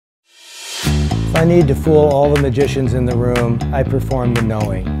If I need to fool all the magicians in the room, I perform the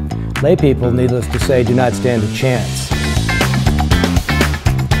knowing. Lay people, needless to say, do not stand a chance.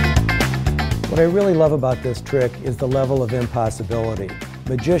 What I really love about this trick is the level of impossibility.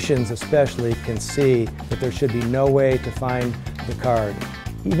 Magicians especially can see that there should be no way to find the card.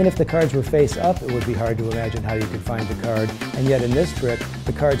 Even if the cards were face up, it would be hard to imagine how you could find the card. And yet in this trick,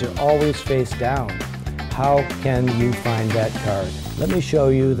 the cards are always face down. How can you find that card? Let me show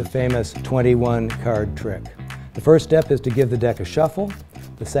you the famous 21 card trick. The first step is to give the deck a shuffle.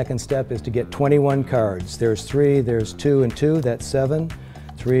 The second step is to get 21 cards. There's 3, there's 2 and 2, that's 7.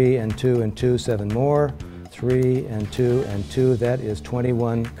 3 and 2 and 2, 7 more. 3 and 2 and 2, that is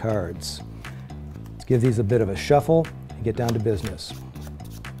 21 cards. Let's give these a bit of a shuffle and get down to business.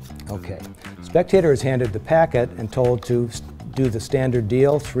 Okay, spectator is handed the packet and told to do the standard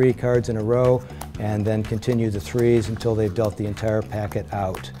deal, 3 cards in a row, and then continue the 3s until they've dealt the entire packet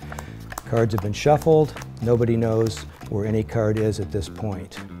out. Cards have been shuffled. Nobody knows where any card is at this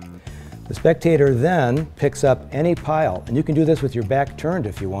point. The spectator then picks up any pile, and you can do this with your back turned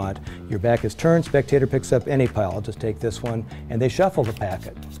if you want. Your back is turned, spectator picks up any pile. I'll just take this one, and they shuffle the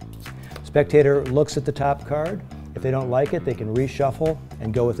packet. Spectator looks at the top card. If they don't like it, they can reshuffle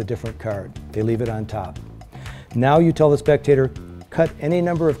and go with a different card. They leave it on top. Now you tell the spectator, cut any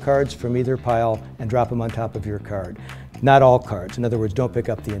number of cards from either pile and drop them on top of your card. Not all cards. In other words, don't pick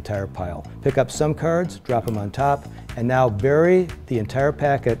up the entire pile. Pick up some cards, drop them on top, and now bury the entire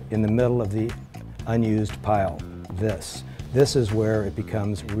packet in the middle of the unused pile. This is where it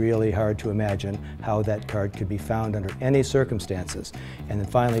becomes really hard to imagine how that card could be found under any circumstances. And then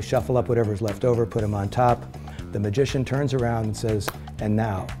finally shuffle up whatever's left over, put them on top. The magician turns around and says, and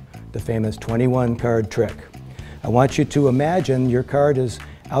now, the famous 21 card trick. I want you to imagine your card is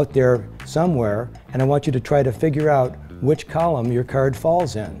out there somewhere, and I want you to try to figure out which column your card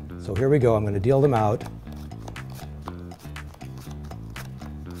falls in. So here we go, I'm going to deal them out.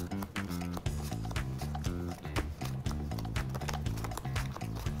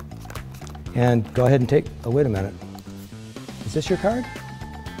 And go ahead and take, oh wait a minute, is this your card?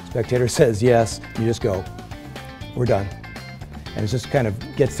 Spectator says yes, you just go, we're done. And it just kind of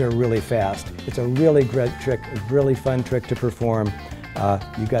gets there really fast. It's a really great trick, a really fun trick to perform.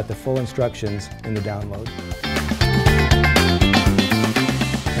 You got the full instructions in the download.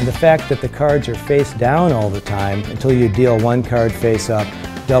 And the fact that the cards are face down all the time until you deal one card face up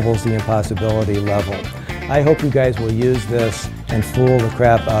doubles the impossibility level. I hope you guys will use this and fool the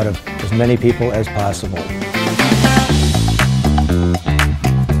crap out of as many people as possible.